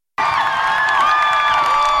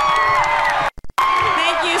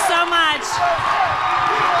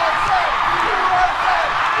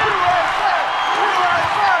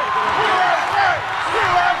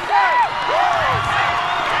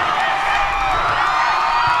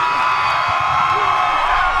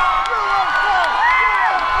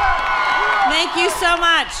Thank you so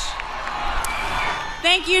much.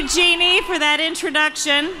 Thank you, Jeannie, for that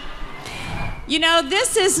introduction. You know,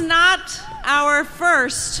 this is not our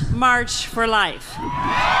first March for Life.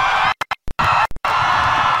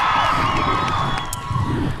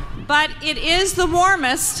 But it is the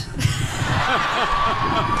warmest.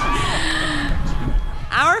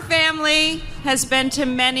 Our family has been to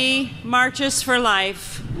many Marches for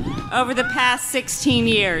Life over the past 16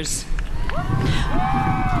 years.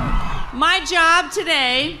 My job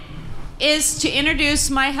today is to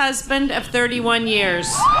introduce my husband of 31 years.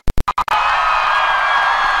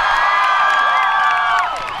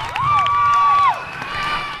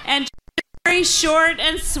 And very short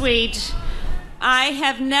and sweet, I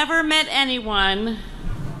have never met anyone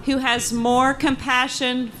who has more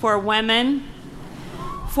compassion for women,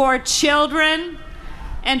 for children,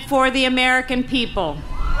 and for the American people.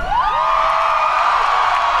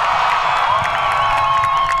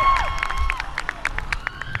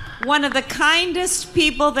 One of the kindest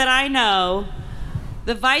people that I know,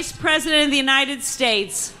 the Vice President of the United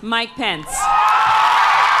States, Mike Pence.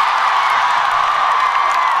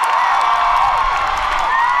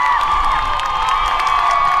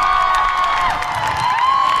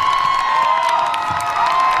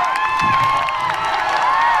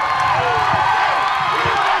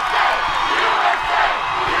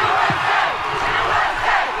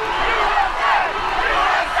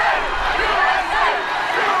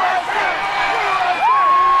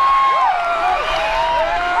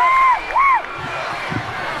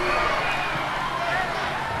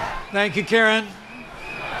 Thank you, Karen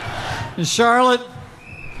and Charlotte,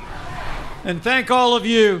 and thank all of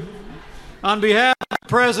you. On behalf of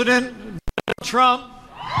President Donald Trump,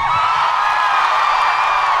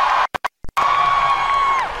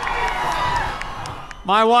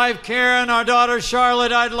 my wife Karen, our daughter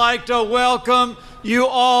Charlotte, I'd like to welcome you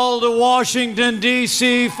all to Washington,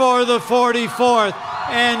 D.C. for the 44th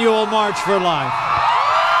Annual March for Life.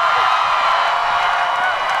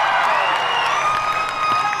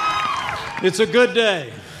 It's a good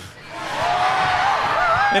day,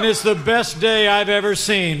 and it's the best day I've ever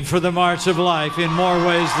seen for the March of Life in more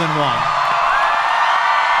ways than one.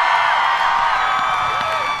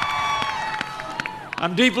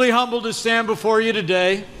 I'm deeply humbled to stand before you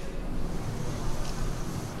today,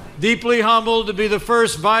 deeply humbled to be the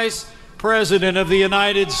first Vice President of the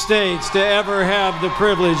United States to ever have the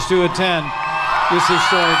privilege to attend this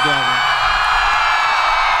historic gathering.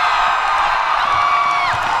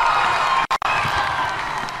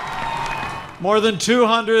 More than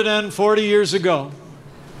 240 years ago,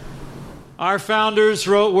 our founders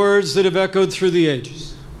wrote words that have echoed through the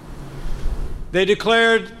ages. They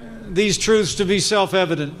declared these truths to be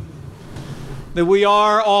self-evident, that we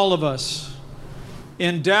are, all of us,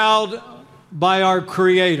 endowed by our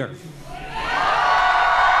Creator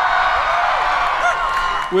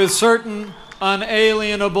with certain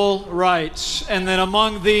unalienable rights, and that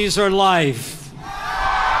among these are life,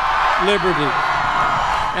 liberty,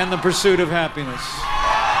 and the pursuit of happiness.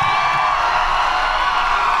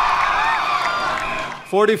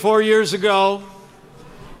 44 years ago,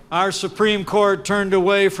 our Supreme Court turned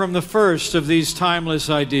away from the first of these timeless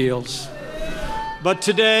ideals. But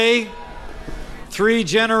today, 3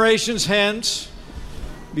 generations hence,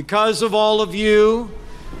 because of all of you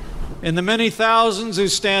and the many thousands who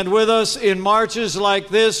stand with us in marches like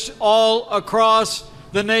this all across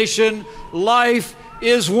the nation, life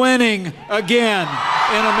is winning again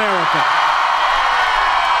in America.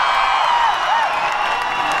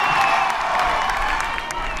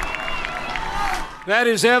 That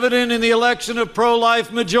is evident in the election of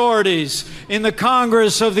pro-life majorities in the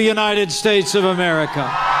Congress of the United States of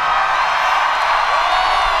America.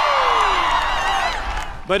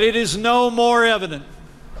 But it is no more evident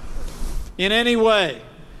in any way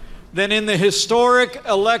than in the historic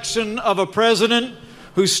election of a president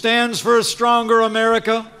who stands for a stronger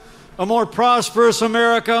America, a more prosperous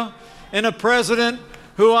America, and a president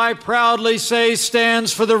who I proudly say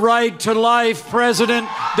stands for the right to life, President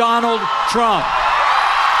Donald Trump.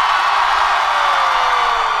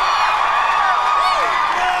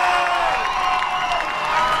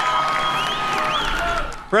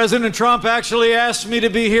 President Trump actually asked me to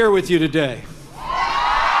be here with you today.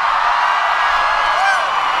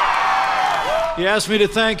 He asked me to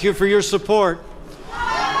thank you for your support,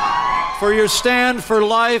 for your stand for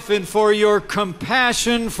life, and for your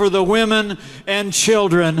compassion for the women and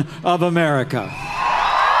children of America.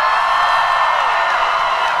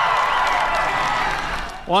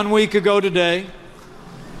 One week ago today,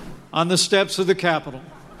 on the steps of the Capitol,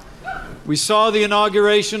 we saw the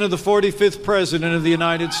inauguration of the 45th President of the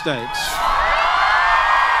United States.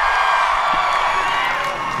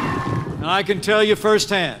 I can tell you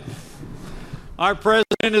firsthand, our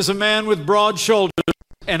president is a man with broad shoulders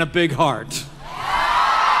and a big heart.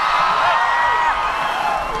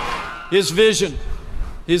 His vision,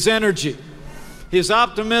 his energy, his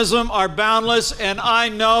optimism are boundless, and I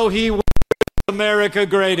know he will make America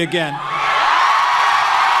great again.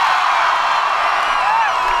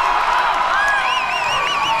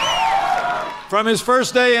 From his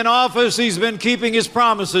first day in office, he's been keeping his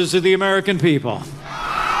promises to the American people.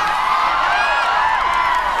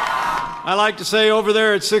 I like to say over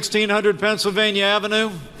there at 1600 Pennsylvania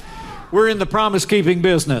Avenue, we're in the promise-keeping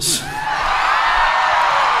business.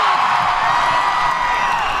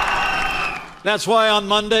 That's why on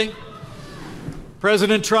Monday,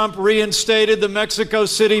 President Trump reinstated the Mexico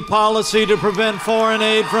City policy to prevent foreign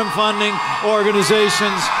aid from funding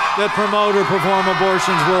organizations that promote or perform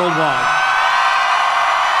abortions worldwide.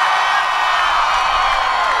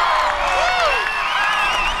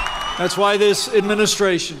 That's why this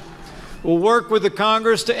administration will work with the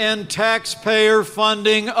Congress to end taxpayer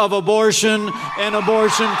funding of abortion and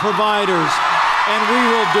abortion providers. And we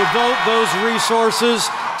will devote those resources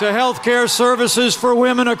to health care services for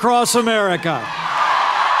women across America.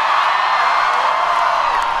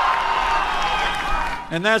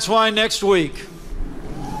 And that's why next week,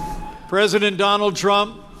 President Donald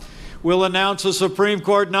Trump will announce a Supreme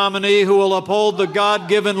Court nominee who will uphold the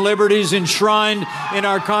God-given liberties enshrined in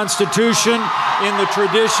our Constitution in the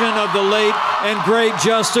tradition of the late and great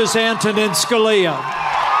Justice Antonin Scalia.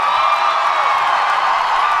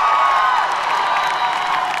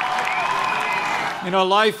 You know,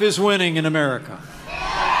 life is winning in America.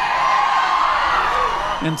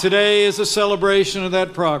 And today is a celebration of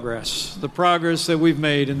that progress, the progress that we've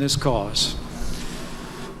made in this cause.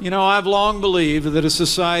 You know, I've long believed that a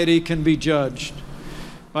society can be judged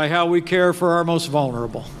by how we care for our most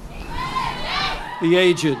vulnerable, the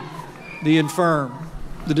aged, the infirm,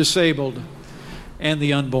 the disabled, and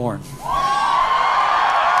the unborn.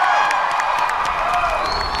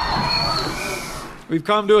 We've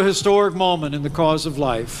come to a historic moment in the cause of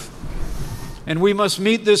life, and we must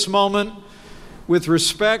meet this moment with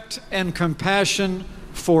respect and compassion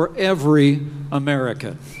for every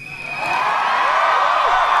American.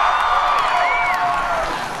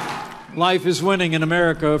 Life is winning in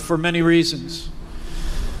America for many reasons.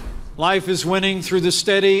 Life is winning through the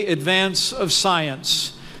steady advance of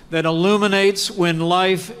science that illuminates when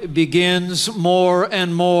life begins more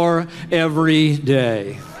and more every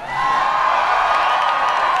day.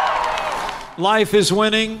 Life is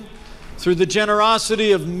winning through the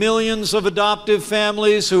generosity of millions of adoptive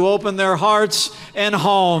families who open their hearts and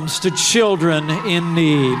homes to children in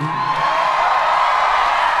need.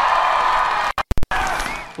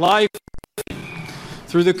 Life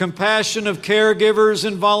through the compassion of caregivers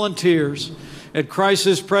and volunteers at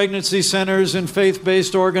crisis pregnancy centers and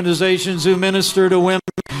faith-based organizations who minister to women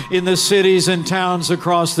in the cities and towns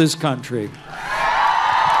across this country.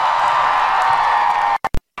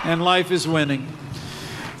 And life is winning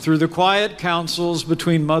through the quiet counsels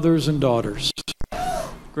between mothers and daughters,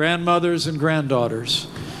 grandmothers and granddaughters,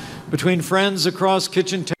 between friends across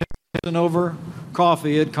kitchen tables and over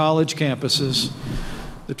coffee at college campuses.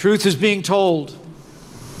 The truth is being told.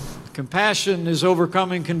 Compassion is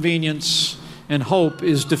overcoming convenience, and hope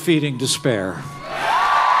is defeating despair.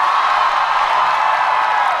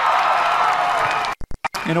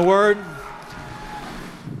 In a word,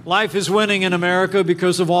 life is winning in America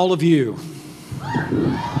because of all of you.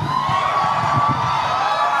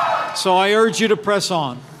 So I urge you to press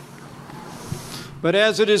on. But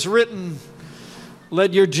as it is written,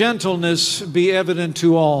 let your gentleness be evident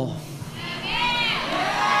to all.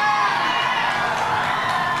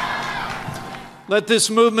 Let this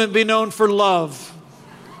movement be known for love,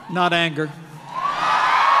 not anger.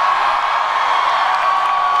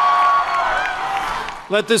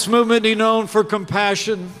 Let this movement be known for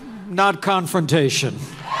compassion, not confrontation.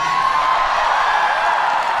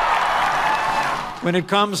 When it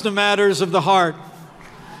comes to matters of the heart,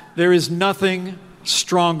 there is nothing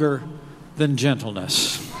stronger than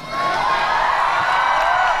gentleness.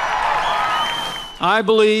 I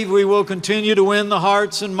believe we will continue to win the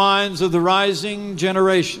hearts and minds of the rising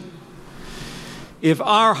generation if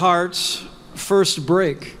our hearts first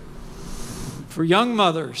break for young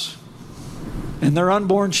mothers and their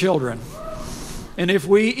unborn children, and if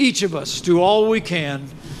we, each of us, do all we can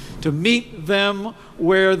to meet them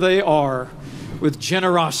where they are with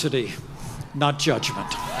generosity, not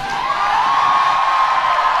judgment.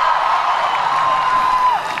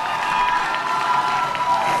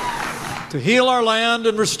 To heal our land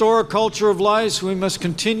and restore a culture of life, we must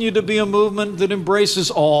continue to be a movement that embraces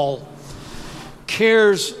all,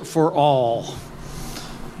 cares for all,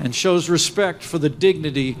 and shows respect for the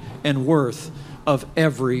dignity and worth of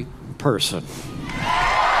every person.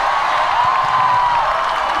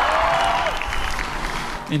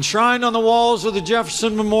 Enshrined on the walls of the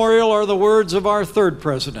Jefferson Memorial are the words of our third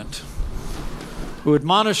president, who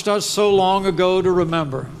admonished us so long ago to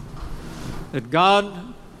remember that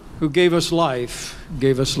God, who gave us life,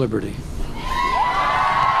 gave us liberty.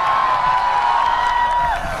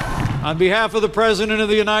 On behalf of the President of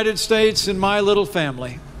the United States and my little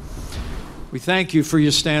family, we thank you for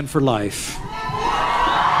your stand for life.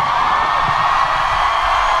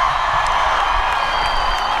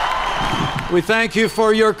 We thank you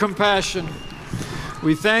for your compassion.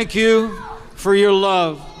 We thank you for your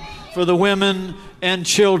love for the women and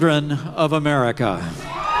children of America.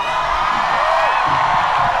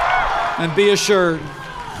 And be assured,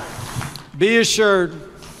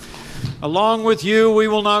 along with you, we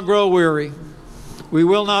will not grow weary. We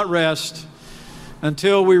will not rest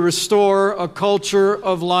until we restore a culture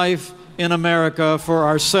of life in America for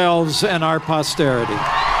ourselves and our posterity.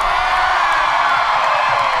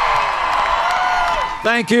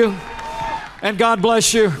 Thank you, and God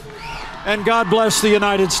bless you, and God bless the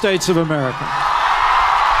United States of America.